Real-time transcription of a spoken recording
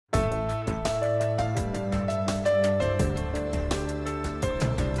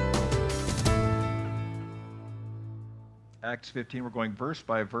Acts 15, we're going verse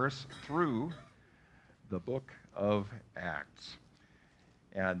by verse through the book of Acts.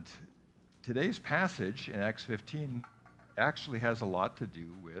 And today's passage in Acts 15 actually has a lot to do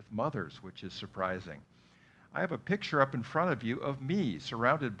with mothers, which is surprising. I have a picture up in front of you of me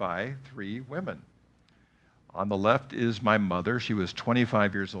surrounded by three women. On the left is my mother. She was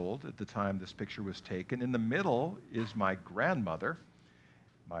 25 years old at the time this picture was taken. In the middle is my grandmother,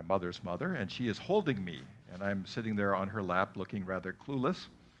 my mother's mother, and she is holding me. And I'm sitting there on her lap looking rather clueless.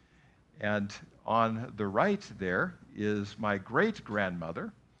 And on the right there is my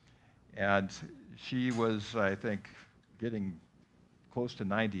great-grandmother. And she was, I think, getting close to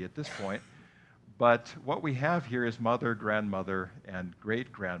 90 at this point. But what we have here is mother, grandmother, and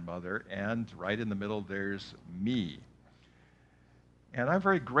great-grandmother, and right in the middle there's me. And I'm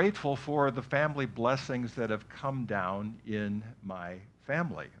very grateful for the family blessings that have come down in my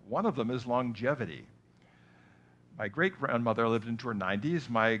family. One of them is longevity. My great-grandmother lived into her 90s,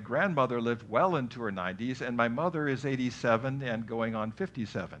 my grandmother lived well into her 90s, and my mother is 87 and going on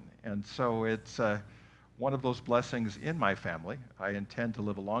 57. And so it's one of those blessings in my family. I intend to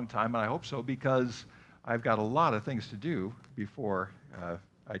live a long time, and I hope so because I've got a lot of things to do before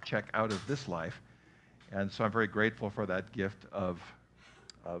I check out of this life. And so I'm very grateful for that gift of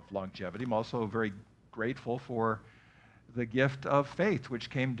longevity. I'm also very grateful for the gift of faith, which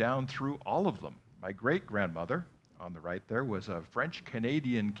came down through all of them. My great-grandmother, on the right there, was a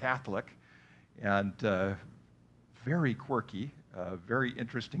French-Canadian Catholic and very quirky, very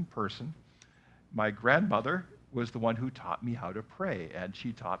interesting person. My grandmother was the one who taught me how to pray, and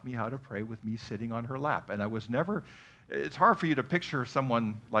she taught me how to pray with me sitting on her lap. And I was never, it's hard for you to picture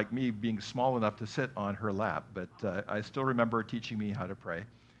someone like me being small enough to sit on her lap, but I still remember her teaching me how to pray.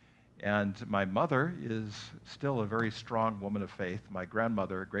 And my mother is still a very strong woman of faith. My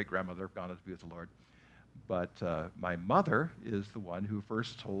grandmother, great-grandmother, gone to be with the Lord. But my mother is the one who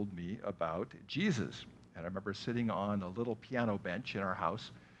first told me about Jesus. And I remember sitting on a little piano bench in our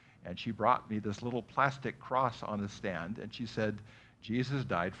house, and she brought me this little plastic cross on a stand, and she said, Jesus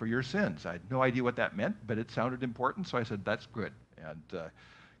died for your sins. I had no idea what that meant, but it sounded important, so I said, that's good, and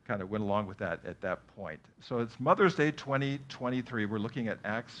kind of went along with that at that point. So it's Mother's Day 2023. We're looking at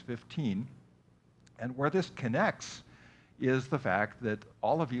Acts 15, and where this connects is the fact that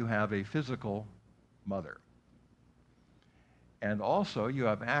all of you have a physical mother. And also you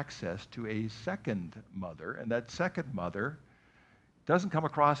have access to a second mother, and that second mother doesn't come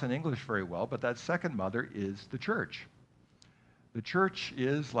across in English very well, but that second mother is the church. The church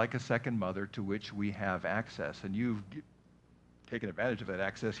is like a second mother to which we have access, and you've taken advantage of that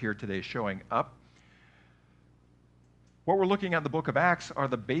access here today showing up. What we're looking at in the book of Acts are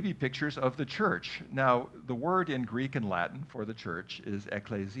the baby pictures of the church. Now, the word in Greek and Latin for the church is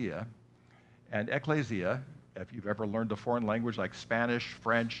ecclesia, and ecclesia, if you've ever learned a foreign language like Spanish,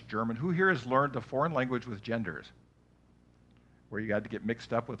 French, German, who here has learned a foreign language with genders? Where you got to get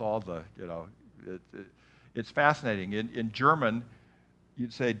mixed up with all the, it's fascinating. In German,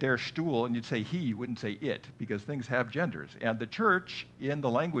 you'd say der Stuhl, and you'd say he, you wouldn't say it, because things have genders. And the church, in the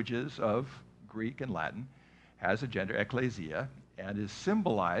languages of Greek and Latin, has a gender, ecclesia, and is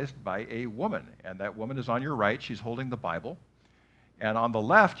symbolized by a woman. And that woman is on your right. She's holding the Bible. And on the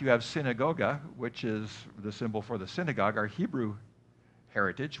left, you have synagoga, which is the symbol for the synagogue, our Hebrew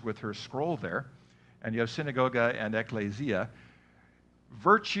heritage, with her scroll there. And you have synagoga and ecclesia.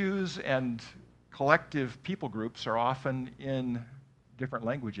 Virtues and collective people groups are often in different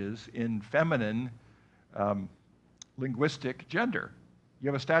languages in feminine linguistic gender. You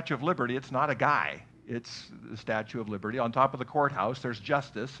have a Statue of Liberty, it's not a guy, it's the Statue of Liberty. On top of the courthouse, there's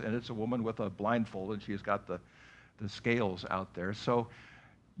Justice, and it's a woman with a blindfold, and she's got the scales out there. So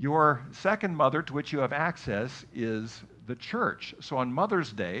your second mother to which you have access is the church. So on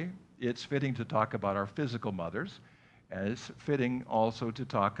Mother's Day, it's fitting to talk about our physical mothers, and it's fitting also to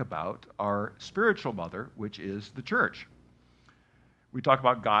talk about our spiritual mother, which is the church. We talk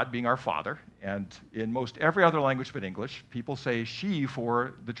about God being our father, and in most every other language but English, people say she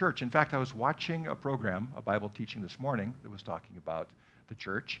for the church. In fact, I was watching a program, a Bible teaching this morning, that was talking about the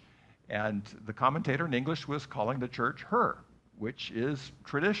church, and the commentator in English was calling the church her, which is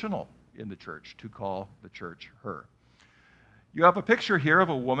traditional in the church to call the church her. You have a picture here of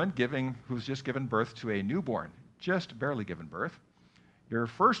a woman who's just given birth to a newborn, just barely given birth. Your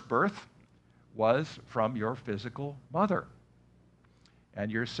first birth was from your physical mother.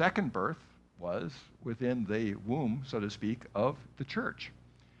 And your second birth was within the womb, so to speak, of the church.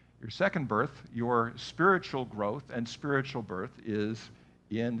 Your second birth, your spiritual growth and spiritual birth is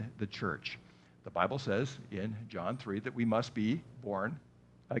in the church. The Bible says in John 3 that we must be born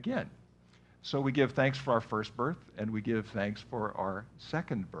again. So we give thanks for our first birth, and we give thanks for our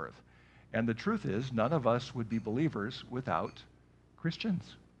second birth. And the truth is, none of us would be believers without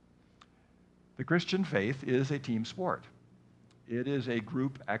Christians. The Christian faith is a team sport. It is a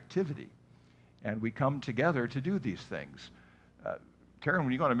group activity, and we come together to do these things. Karen,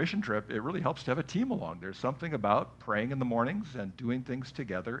 when you go on a mission trip, it really helps to have a team along. There's something about praying in the mornings and doing things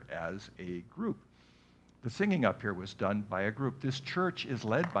together as a group. The singing up here was done by a group. This church is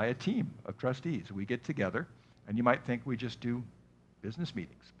led by a team of trustees. We get together, and you might think we just do business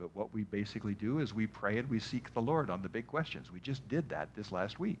meetings, but what we basically do is we pray and we seek the Lord on the big questions. We just did that this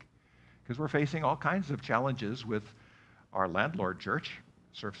last week because we're facing all kinds of challenges with our landlord church,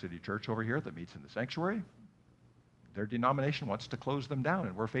 Surf City Church over here that meets in the sanctuary. Their denomination wants to close them down,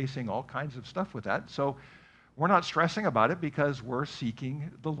 and we're facing all kinds of stuff with that. So we're not stressing about it because we're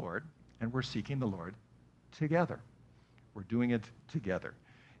seeking the Lord, and we're seeking the Lord together. We're doing it together.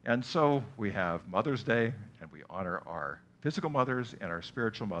 And so we have Mother's Day, and we honor our physical mothers and our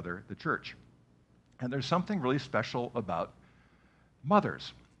spiritual mother, the church. And there's something really special about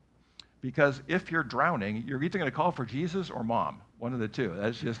mothers. Because if you're drowning, you're either going to call for Jesus or mom, one of the two.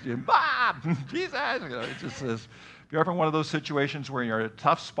 That's just, Mom, Jesus. It just says, if you're ever in one of those situations where you're in a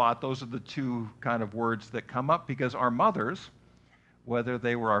tough spot, those are the two kind of words that come up because our mothers, whether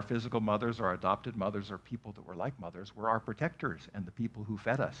they were our physical mothers or our adopted mothers or people that were like mothers, were our protectors and the people who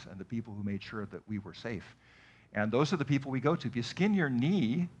fed us and the people who made sure that we were safe. And those are the people we go to. If you skin your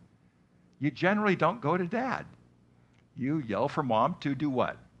knee, you generally don't go to dad. You yell for mom to do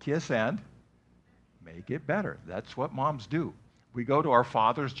what? Kiss and make it better. That's what moms do. We go to our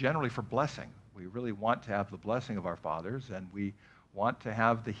fathers generally for blessing. We really want to have the blessing of our fathers, and we want to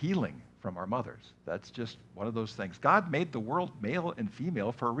have the healing from our mothers. That's just one of those things. God made the world male and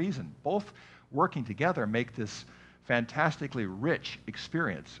female for a reason. Both working together make this fantastically rich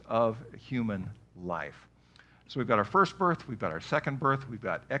experience of human life. So we've got our first birth, we've got our second birth, we've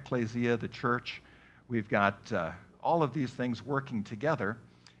got ecclesia, the church, we've got all of these things working together.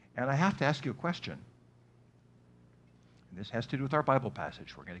 And I have to ask you a question. And this has to do with our Bible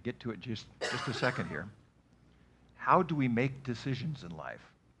passage. We're going to get to it just a second here. How do we make decisions in life?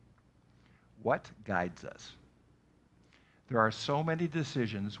 What guides us? There are so many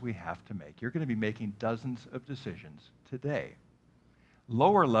decisions we have to make. You're going to be making dozens of decisions today.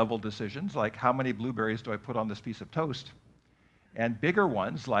 Lower level decisions like how many blueberries do I put on this piece of toast? And bigger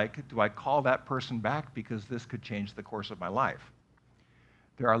ones like do I call that person back because this could change the course of my life?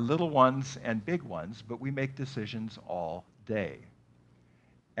 There are little ones and big ones, but we make decisions all day.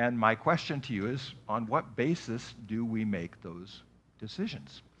 And my question to you is, on what basis do we make those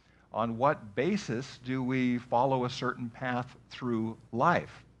decisions? On what basis do we follow a certain path through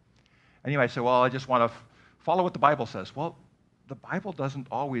life? And you might say, well, I just want to follow what the Bible says. Well, the Bible doesn't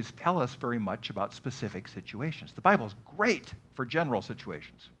always tell us very much about specific situations. The Bible is great for general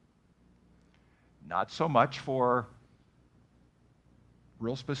situations. Not so much for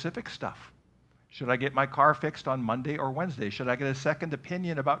real specific stuff. Should I get my car fixed on Monday or Wednesday? Should I get a second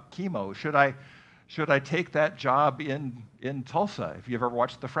opinion about chemo? Should I take that job in Tulsa? If you've ever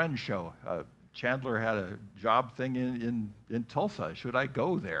watched the Friends show, Chandler had a job thing in Tulsa. Should I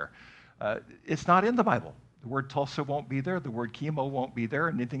go there? It's not in the Bible. The word Tulsa won't be there. The word chemo won't be there,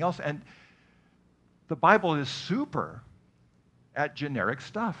 and anything else. And the Bible is super at generic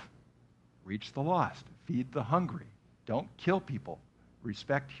stuff. Reach the lost. Feed the hungry. Don't kill people.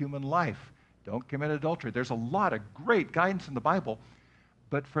 Respect human life. Don't commit adultery. There's a lot of great guidance in the Bible,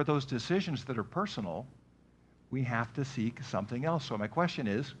 but for those decisions that are personal, we have to seek something else. So my question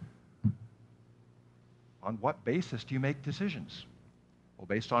is, on what basis do you make decisions? Well,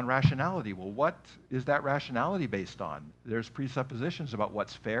 based on rationality. Well, what is that rationality based on? There's presuppositions about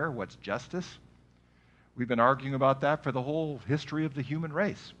what's fair, what's justice. We've been arguing about that for the whole history of the human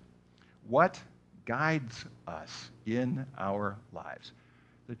race. What guides us in our lives?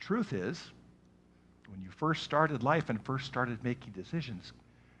 The truth is, when you first started life and first started making decisions,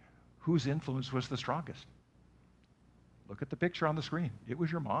 whose influence was the strongest? Look at the picture on the screen. It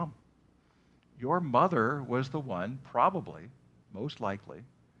was your mom. Your mother was the one, probably, most likely,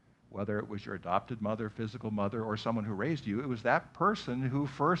 whether it was your adopted mother, physical mother, or someone who raised you, it was that person who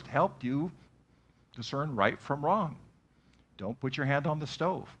first helped you discern right from wrong. Don't put your hand on the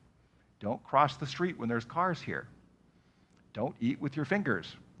stove. Don't cross the street when there's cars here. Don't eat with your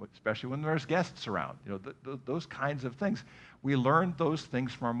fingers, especially when there's guests around. You know, those kinds of things. We learned those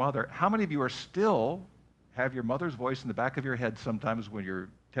things from our mother. How many of you are still have your mother's voice in the back of your head sometimes when you're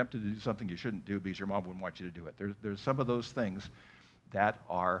tempted to do something you shouldn't do because your mom wouldn't want you to do it? There's some of those things that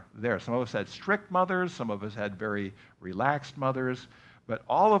are there. Some of us had strict mothers. Some of us had very relaxed mothers. But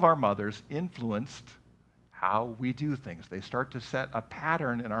all of our mothers influenced how we do things. They start to set a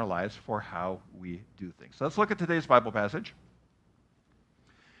pattern in our lives for how we do things. So let's look at today's Bible passage.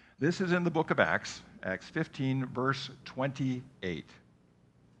 This is in the book of Acts, Acts 15, verse 28.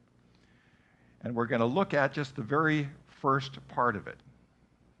 And we're going to look at just the very first part of it.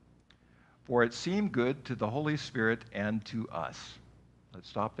 For it seemed good to the Holy Spirit and to us. Let's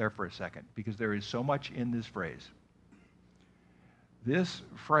stop there for a second, because there is so much in this phrase. This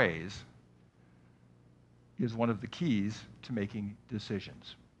phrase is one of the keys to making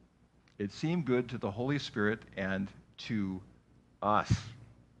decisions. It seemed good to the Holy Spirit and to us.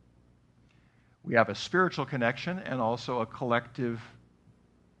 We have a spiritual connection and also a collective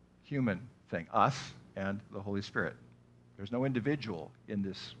human thing, us and the Holy Spirit. There's no individual in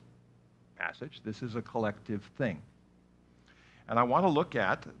this passage. This is a collective thing. And I want to look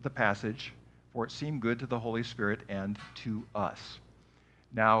at the passage, for it seemed good to the Holy Spirit and to us.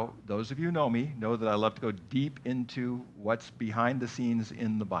 Now, those of you who know me know that I love to go deep into what's behind the scenes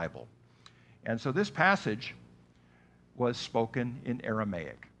in the Bible. And so this passage was spoken in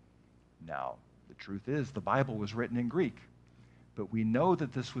Aramaic. Now, the truth is the Bible was written in Greek. But we know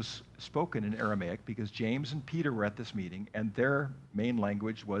that this was spoken in Aramaic because James and Peter were at this meeting, and their main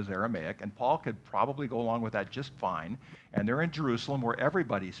language was Aramaic, and Paul could probably go along with that just fine. And they're in Jerusalem where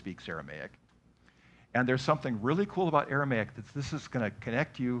everybody speaks Aramaic. And there's something really cool about Aramaic that this is going to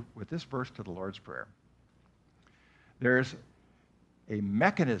connect you with this verse to the Lord's Prayer. There's a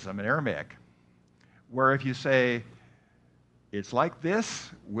mechanism in Aramaic where if you say, it's like this,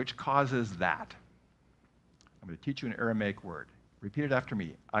 which causes that. I'm going to teach you an Aramaic word. Repeat it after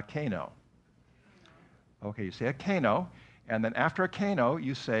me. Akeno. Okay, you say akeno, and then after akeno,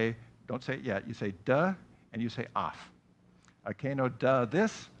 you say, don't say it yet, you say duh, and you say off. Akeno duh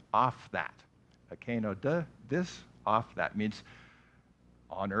this, off that. Akeno duh this, off that. Means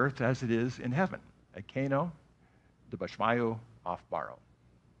on earth as it is in heaven. Akeno, debashmayu, off baro.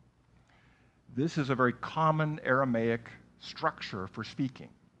 This is a very common Aramaic structure for speaking.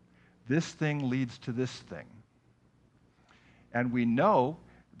 This thing leads to this thing. And we know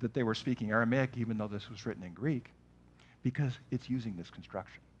that they were speaking Aramaic even though this was written in Greek because it's using this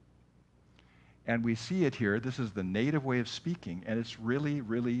construction. And we see it here. This is the native way of speaking, and it's really,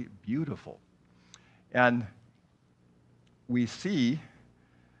 really beautiful. And we see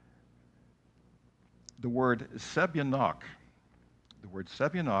the word sebyanok. The word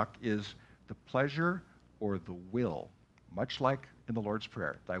sebyanok is the pleasure or the will, much like in the Lord's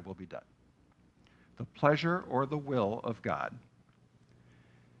Prayer, thy will be done. The pleasure or the will of God,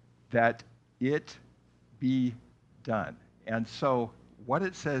 that it be done. And so what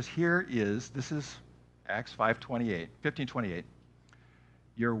it says here is, this is Acts 15:28.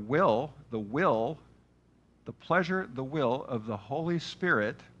 Your will, the pleasure, the will of the Holy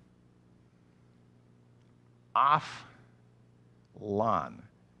Spirit, af lan,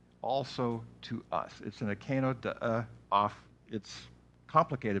 also to us. It's an akeno da off. It's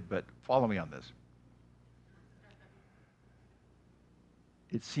complicated, but follow me on this.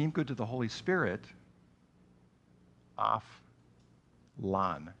 It seemed good to the Holy Spirit, af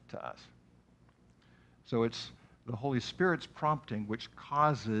lan to us. So it's the Holy Spirit's prompting which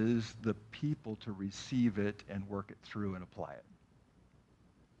causes the people to receive it and work it through and apply it.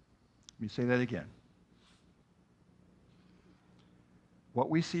 Let me say that again. What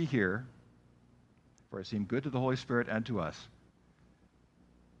we see here, for it seemed good to the Holy Spirit and to us,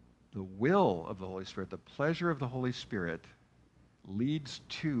 the will of the Holy Spirit, the pleasure of the Holy Spirit, leads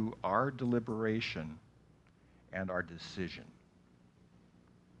to our deliberation and our decision.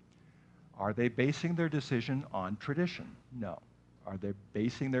 Are they basing their decision on tradition? No. Are they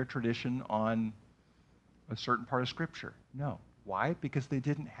basing their tradition on a certain part of Scripture? No. Why? Because they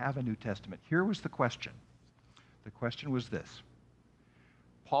didn't have a New Testament. Here was the question. The question was this.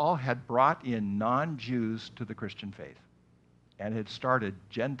 Paul had brought in non-Jews to the Christian faith and had started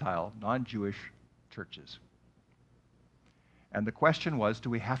Gentile, non-Jewish churches. And the question was, do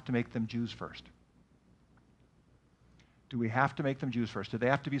we have to make them Jews first? Do we have to make them Jews first? Do they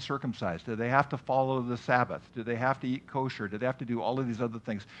have to be circumcised? Do they have to follow the Sabbath? Do they have to eat kosher? Do they have to do all of these other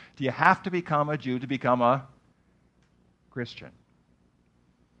things? Do you have to become a Jew to become a Christian?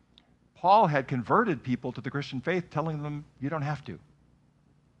 Paul had converted people to the Christian faith, telling them, you don't have to.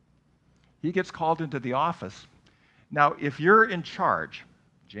 He gets called into the office. Now, if you're in charge,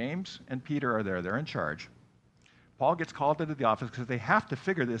 James and Peter are there, they're in charge. Paul gets called into the office because they have to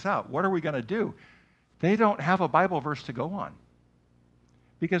figure this out. What are we going to do? They don't have a Bible verse to go on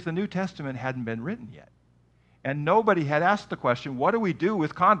because the New Testament hadn't been written yet. And nobody had asked the question, what do we do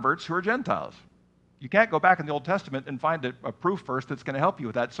with converts who are Gentiles? You can't go back in the Old Testament and find a proof verse that's going to help you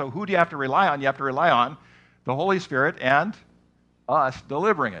with that. So who do you have to rely on? You have to rely on the Holy Spirit and us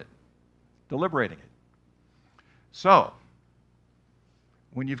deliberating it. So,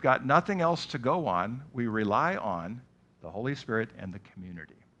 when you've got nothing else to go on, we rely on the Holy Spirit and the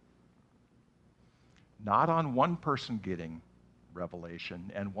community. Not on one person getting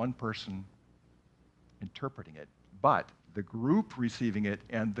revelation and one person interpreting it, but the group receiving it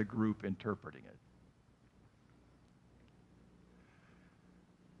and the group interpreting it.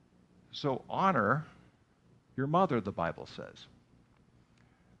 So honor your mother, the Bible says.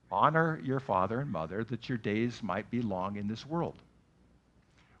 Honor your father and mother that your days might be long in this world.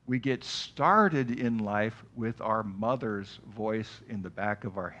 We get started in life with our mother's voice in the back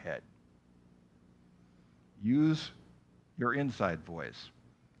of our head. Use your inside voice.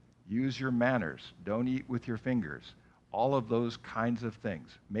 Use your manners. Don't eat with your fingers. All of those kinds of things.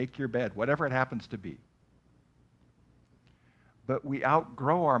 Make your bed, whatever it happens to be. But we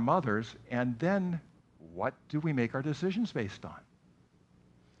outgrow our mothers, and then what do we make our decisions based on?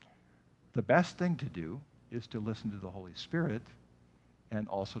 The best thing to do is to listen to the Holy Spirit and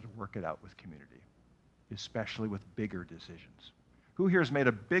also to work it out with community, especially with bigger decisions. Who here has made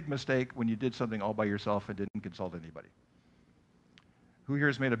a big mistake when you did something all by yourself and didn't consult anybody? Who here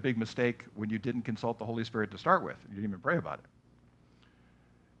has made a big mistake when you didn't consult the Holy Spirit to start with? You didn't even pray about it.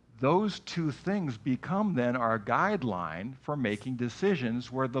 Those two things become then our guideline for making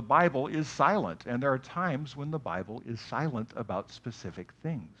decisions where the Bible is silent. And there are times when the Bible is silent about specific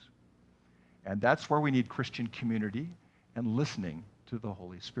things. And that's where we need Christian community and listening to the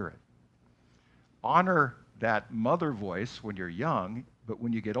Holy Spirit. Honor that mother voice when you're young, but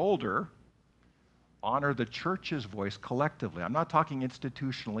when you get older, honor the church's voice collectively. I'm not talking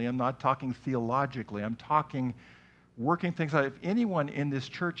institutionally, I'm not talking theologically, I'm talking working things out. If anyone in this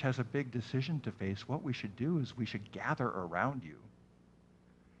church has a big decision to face, what we should do is we should gather around you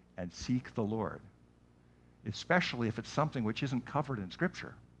and seek the Lord, especially if it's something which isn't covered in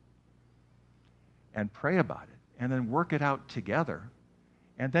Scripture, and pray about it, and then work it out together,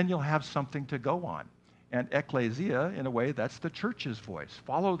 and then you'll have something to go on. And ecclesia, in a way, that's the church's voice.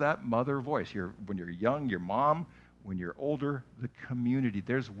 Follow that mother voice. When you're young, your mom. When you're older, the community.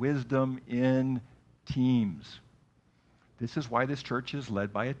 There's wisdom in teams. This is why this church is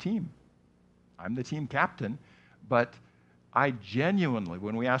led by a team. I'm the team captain, but I genuinely,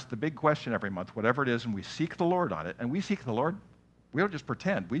 when we ask the big question every month, whatever it is, and we seek the Lord on it, and we seek the Lord, we don't just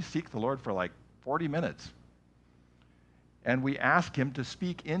pretend. We seek the Lord for like 40 minutes. And we ask him to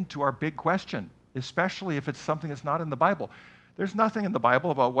speak into our big question, especially if it's something that's not in the Bible. There's nothing in the Bible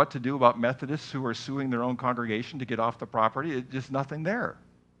about what to do about Methodists who are suing their own congregation to get off the property. It's just nothing there.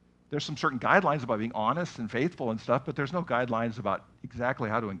 There's some certain guidelines about being honest and faithful and stuff, but there's no guidelines about exactly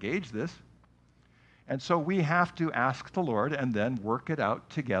how to engage this. And so we have to ask the Lord and then work it out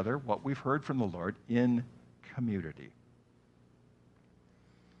together, what we've heard from the Lord, in community.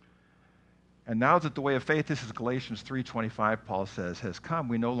 And now that the way of faith, this is Galatians 3:25, Paul says, has come,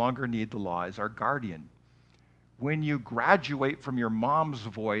 we no longer need the law as our guardian. When you graduate from your mom's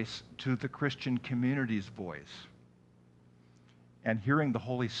voice to the Christian community's voice and hearing the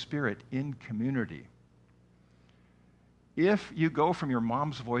Holy Spirit in community, if you go from your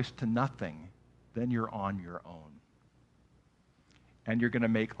mom's voice to nothing, then you're on your own. And you're going to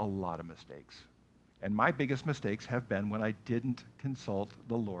make a lot of mistakes. And my biggest mistakes have been when I didn't consult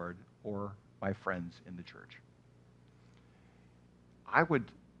the Lord or my friends in the church.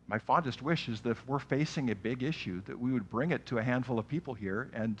 My fondest wish is that if we're facing a big issue, that we would bring it to a handful of people here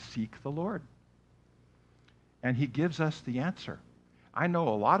and seek the Lord. And he gives us the answer. I know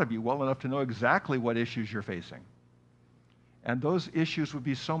a lot of you well enough to know exactly what issues you're facing. And those issues would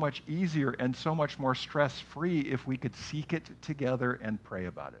be so much easier and so much more stress-free if we could seek it together and pray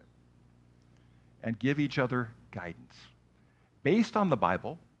about it. And give each other guidance. Based on the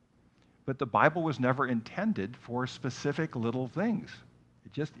Bible, but the Bible was never intended for specific little things.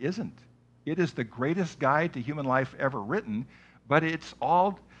 It just isn't. It is the greatest guide to human life ever written, but it's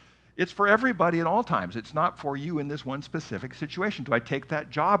for everybody at all times. It's not for you in this one specific situation. Do I take that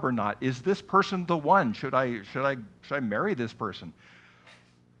job or not? Is this person the one? Should I marry this person?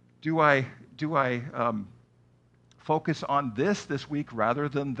 Do I focus on this week rather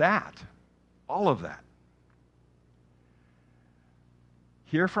than that? All of that.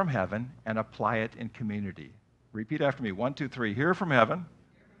 Hear from heaven and apply it in community. Repeat after me. 1, 2, 3. Hear from heaven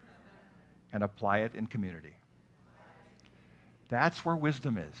and apply it in community. That's where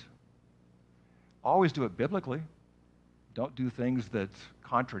wisdom is. Always do it biblically. Don't do things that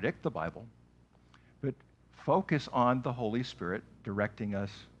contradict the Bible. But focus on the Holy Spirit directing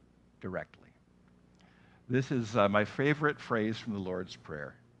us directly. This is my favorite phrase from the Lord's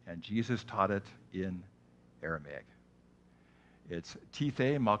Prayer, and Jesus taught it in Aramaic. It's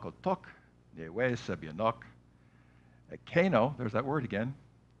Tithe Makotok, Newe Sebionok, Akeno, there's that word again,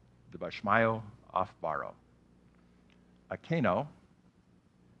 Dubashmayo Afbaro. Akeno,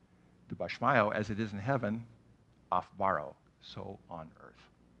 Dubashmayo, as it is in heaven, Afbaro, so on earth.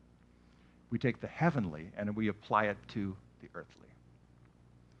 We take the heavenly and we apply it to the earthly.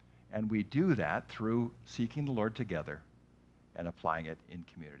 And we do that through seeking the Lord together and applying it in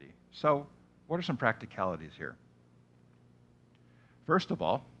community. So, what are some practicalities here? First of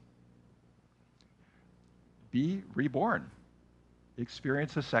all, be reborn.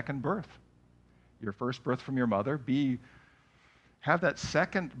 Experience a second birth. Your first birth from your mother, have that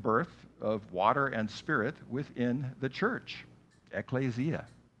second birth of water and spirit within the church, ecclesia.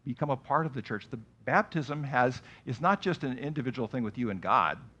 Become a part of the church. The baptism is not just an individual thing with you and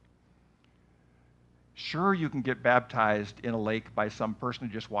God. Sure, you can get baptized in a lake by some person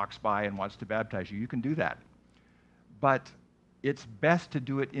who just walks by and wants to baptize you. You can do that. But it's best to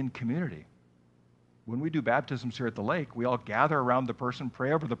do it in community. When we do baptisms here at the lake, we all gather around the person,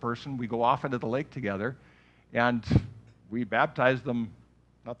 pray over the person, we go off into the lake together, and we baptize them,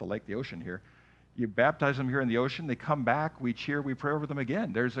 not the lake, the ocean here. You baptize them here in the ocean, they come back, we cheer, we pray over them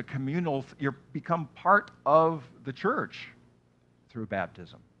again. There's a communal, you become part of the church through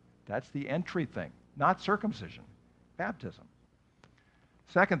baptism. That's the entry thing, not circumcision, baptism.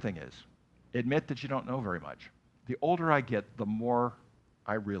 Second thing is, admit that you don't know very much. The older I get, the more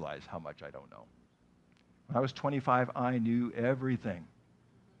I realize how much I don't know. When I was 25, I knew everything.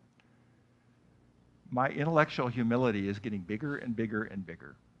 My intellectual humility is getting bigger and bigger and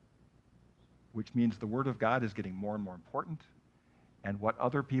bigger, which means the Word of God is getting more and more important, and what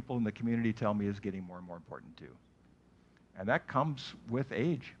other people in the community tell me is getting more and more important too. And that comes with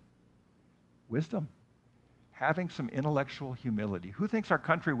age, wisdom, having some intellectual humility. Who thinks our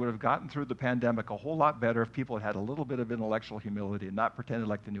country would have gotten through the pandemic a whole lot better if people had had a little bit of intellectual humility and not pretended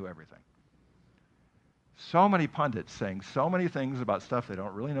like they knew everything? So many pundits saying so many things about stuff they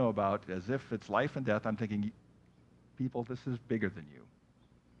don't really know about, as if it's life and death. I'm thinking, people, this is bigger than you.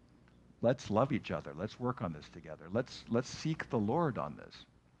 Let's love each other. Let's work on this together. Let's seek the Lord on this.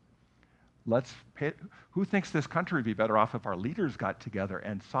 Who thinks this country would be better off if our leaders got together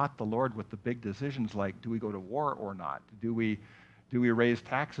and sought the Lord with the big decisions like, do we go to war or not? Do we raise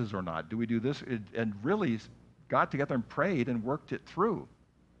taxes or not? Do we do this? And really got together and prayed and worked it through.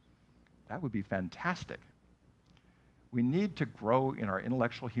 That would be fantastic. We need to grow in our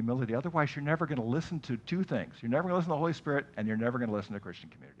intellectual humility. Otherwise, you're never going to listen to two things. You're never going to listen to the Holy Spirit, and you're never going to listen to Christian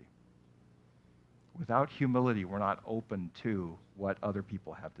community. Without humility, we're not open to what other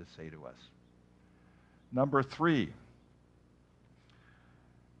people have to say to us. Number 3,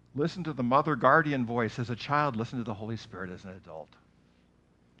 listen to the mother guardian voice as a child. Listen to the Holy Spirit as an adult.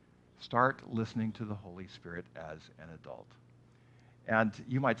 Start listening to the Holy Spirit as an adult. And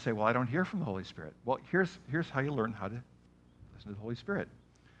you might say, well, I don't hear from the Holy Spirit. Well, here's how you learn how to listen to the Holy Spirit.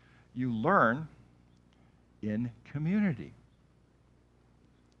 You learn in community.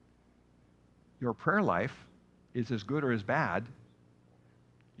 Your prayer life is as good or as bad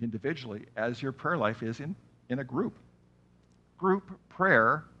individually as your prayer life is in a group. Group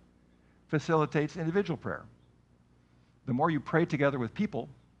prayer facilitates individual prayer. The more you pray together with people,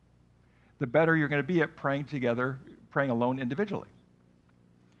 the better you're going to be at praying together, praying alone individually.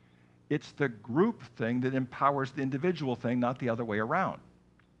 It's the group thing that empowers the individual thing, not the other way around.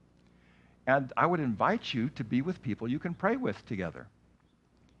 And I would invite you to be with people you can pray with together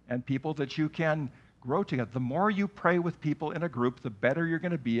and people that you can grow together. The more you pray with people in a group, the better you're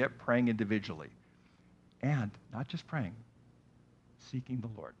going to be at praying individually. And not just praying, seeking the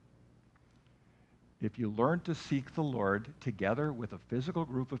Lord. If you learn to seek the Lord together with a physical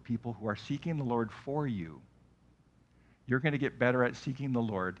group of people who are seeking the Lord for you, you're going to get better at seeking the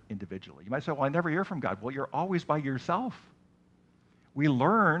Lord individually. You might say, well, I never hear from God. Well, you're always by yourself. We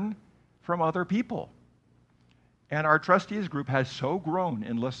learn from other people. And our trustees group has so grown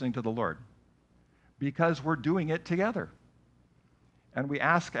in listening to the Lord because we're doing it together. And we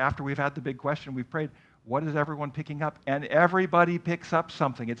ask, after we've had the big question, we've prayed, what is everyone picking up? And everybody picks up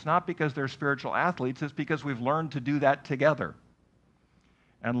something. It's not because they're spiritual athletes, it's because we've learned to do that together.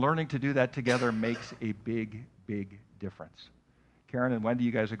 And learning to do that together makes a big, big difference. Karen and Wendy,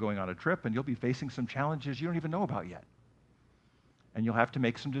 you guys are going on a trip, and you'll be facing some challenges you don't even know about yet. And you'll have to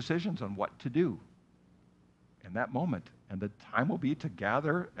make some decisions on what to do in that moment. And the time will be to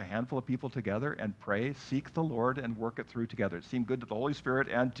gather a handful of people together and pray, seek the Lord, and work it through together. It seemed good to the Holy Spirit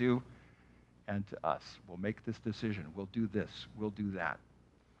and to us. We'll make this decision. We'll do this. We'll do that.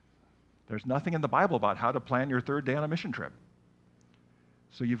 There's nothing in the Bible about how to plan your third day on a mission trip.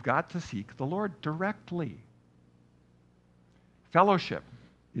 So you've got to seek the Lord directly. Fellowship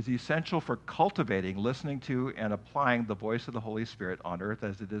is essential for cultivating, listening to, and applying the voice of the Holy Spirit on earth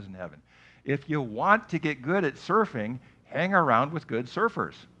as it is in heaven. If you want to get good at surfing, hang around with good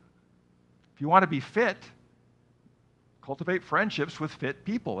surfers. If you want to be fit, cultivate friendships with fit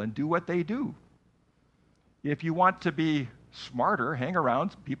people and do what they do. If you want to be smarter, hang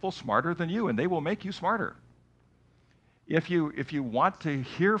around people smarter than you, and they will make you smarter. If you want to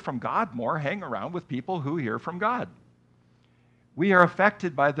hear from God more, hang around with people who hear from God. We are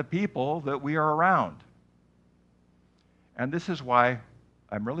affected by the people that we are around. And this is why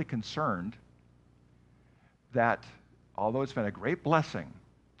I'm really concerned that, although it's been a great blessing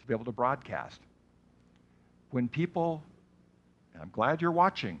to be able to broadcast, when people, and I'm glad you're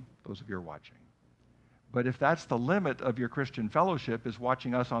watching, those of you who are watching, but if that's the limit of your Christian fellowship, is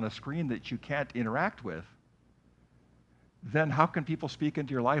watching us on a screen that you can't interact with, then how can people speak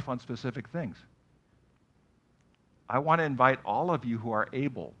into your life on specific things? I want to invite all of you who are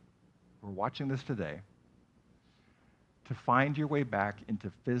able, who are watching this today, to find your way back into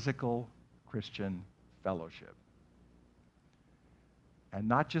physical Christian fellowship. And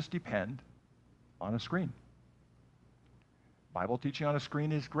not just depend on a screen. Bible teaching on a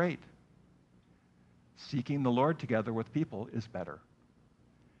screen is great. Seeking the Lord together with people is better.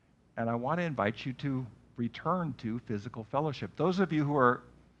 And I want to invite you to return to physical fellowship. Those of you who are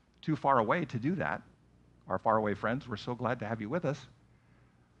too far away to do that, our faraway friends, we're so glad to have you with us.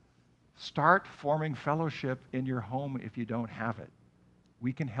 Start forming fellowship in your home if you don't have it.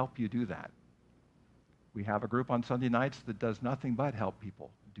 We can help you do that. We have a group on Sunday nights that does nothing but help people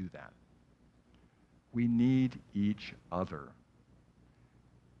do that. We need each other.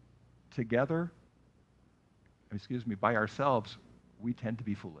 Together, by ourselves, we tend to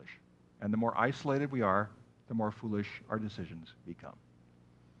be foolish. And the more isolated we are, the more foolish our decisions become.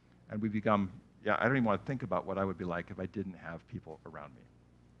 And we become, I don't even want to think about what I would be like if I didn't have people around me.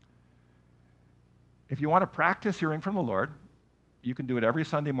 If you want to practice hearing from the Lord, you can do it every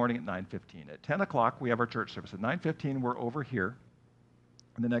Sunday morning at 9:15. At 10 o'clock, we have our church service. At 9:15, we're over here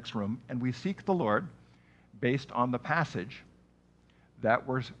in the next room, and we seek the Lord based on the passage that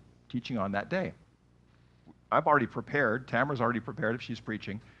we're teaching on that day. I've already prepared. Tamara's already prepared if she's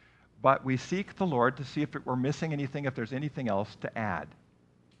preaching. But we seek the Lord to see if we're missing anything, if there's anything else to add.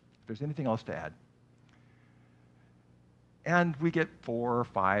 If there's anything else to add. And we get 4,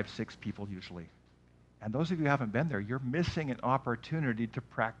 5, 6 people usually. And those of you who haven't been there, you're missing an opportunity to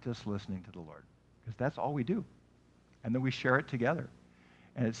practice listening to the Lord. Because that's all we do. And then we share it together.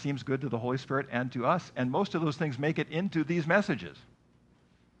 And it seems good to the Holy Spirit and to us. And most of those things make it into these messages.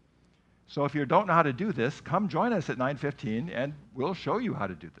 So if you don't know how to do this, come join us at 9:15 and we'll show you how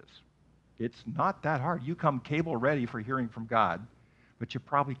to do this. It's not that hard. You come cable ready for hearing from God, but you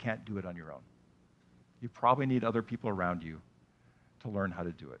probably can't do it on your own. You probably need other people around you to learn how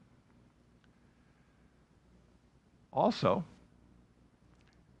to do it. Also,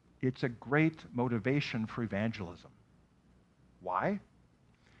 it's a great motivation for evangelism. Why?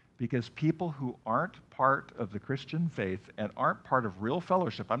 Because people who aren't part of the Christian faith and aren't part of real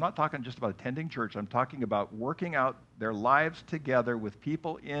fellowship, I'm not talking just about attending church, I'm talking about working out their lives together with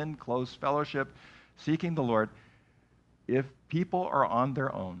people in close fellowship, seeking the Lord. If people are on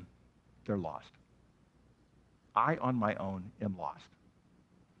their own, they're lost. I, on my own, am lost.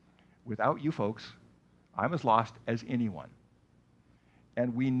 Without you folks, I'm as lost as anyone.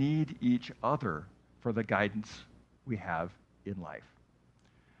 And we need each other for the guidance we have in life.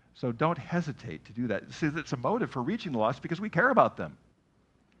 So don't hesitate to do that. See, it's a motive for reaching the lost because we care about them.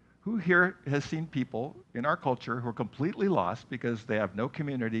 Who here has seen people in our culture who are completely lost because they have no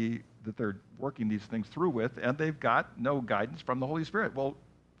community that they're working these things through with, and they've got no guidance from the Holy Spirit? Well,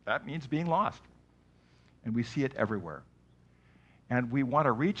 that means being lost. And we see it everywhere. And we want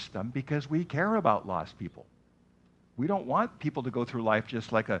to reach them because we care about lost people. We don't want people to go through life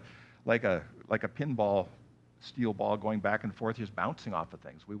just like a pinball steel ball going back and forth, just bouncing off of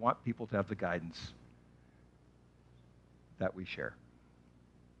things. We want people to have the guidance that we share.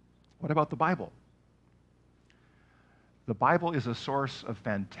 What about the Bible? The Bible is a source of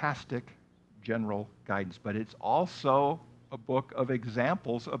fantastic general guidance, but it's also a book of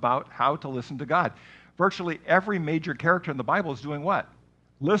examples about how to listen to God. Virtually every major character in the Bible is doing what?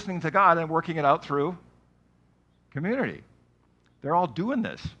 Listening to God and working it out through community. They're all doing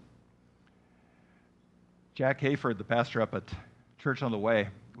this. Jack Hayford, the pastor up at Church on the Way,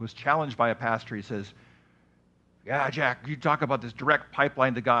 was challenged by a pastor. He says, "Yeah, Jack, you talk about this direct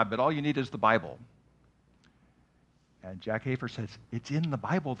pipeline to God, but all you need is the Bible." And Jack Hafer says, it's in the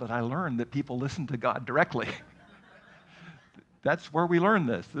Bible that I learned that people listen to God directly. That's where we learn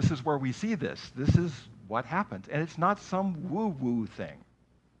this. This is where we see this. This is what happens. And it's not some woo-woo thing.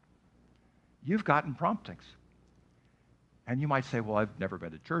 You've gotten promptings. And you might say, well, I've never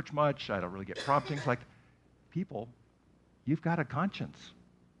been to church much. I don't really get promptings. Like, people, you've got a conscience.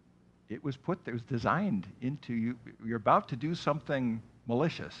 It was designed into you. You're about to do something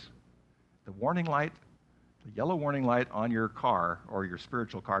malicious. The warning light, the yellow warning light on your car or your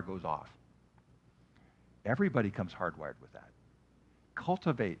spiritual car goes off. Everybody comes hardwired with that.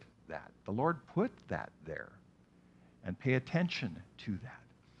 Cultivate that. The Lord put that there. And pay attention to that.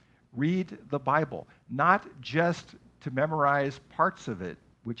 Read the Bible, not just to memorize parts of it,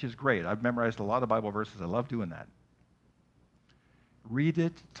 which is great. I've memorized a lot of Bible verses. I love doing that. Read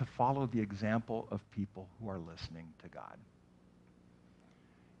it to follow the example of people who are listening to God.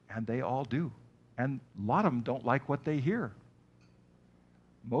 And they all do. And a lot of them don't like what they hear.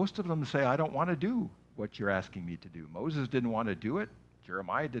 Most of them say, I don't want to do what you're asking me to do. Moses didn't want to do it.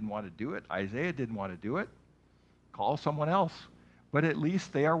 Jeremiah didn't want to do it. Isaiah didn't want to do it. Call someone else. But at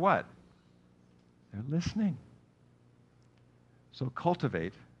least they are what? They're listening. So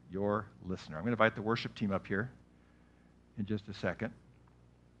cultivate your listener. I'm going to invite the worship team up here in just a second.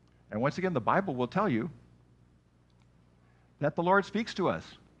 And once again, the Bible will tell you that the Lord speaks to us.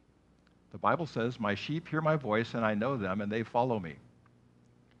 The Bible says, my sheep hear my voice, and I know them, and they follow me.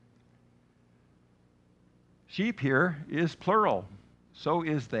 Sheep here is plural. So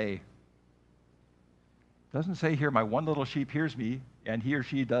is they. It doesn't say here, my one little sheep hears me, and he or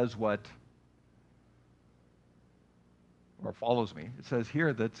she does what? Or follows me. It says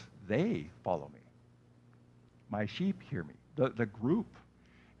here that they follow me. My sheep hear me. The group.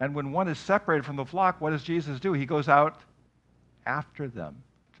 And when one is separated from the flock, what does Jesus do? He goes out after them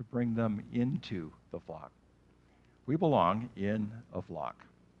to bring them into the flock. We belong in a flock.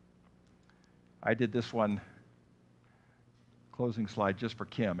 I did this one closing slide just for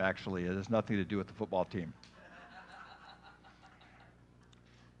Kim, actually. It has nothing to do with the football team.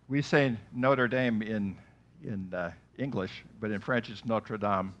 We say Notre Dame in English, but in French it's Notre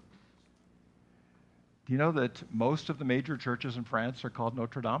Dame. Do you know that most of the major churches in France are called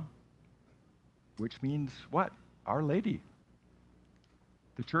Notre Dame? Which means what? Our Lady.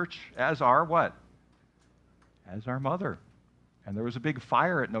 The church as our what? As our mother. And there was a big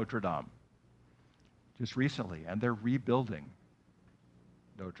fire at Notre Dame just recently, and they're rebuilding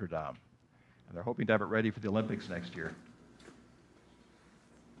Notre Dame. And they're hoping to have it ready for the Olympics next year.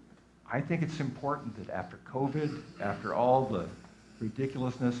 I think it's important that after COVID, after all the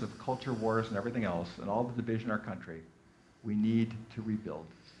ridiculousness of culture wars and everything else, and all the division in our country, we need to rebuild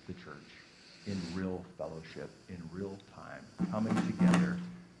the church in real fellowship, in real time, coming together,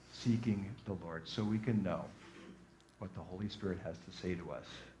 seeking the Lord, so we can know what the Holy Spirit has to say to us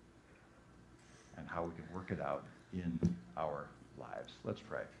and how we can work it out in our lives. Let's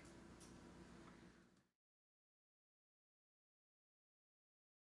pray.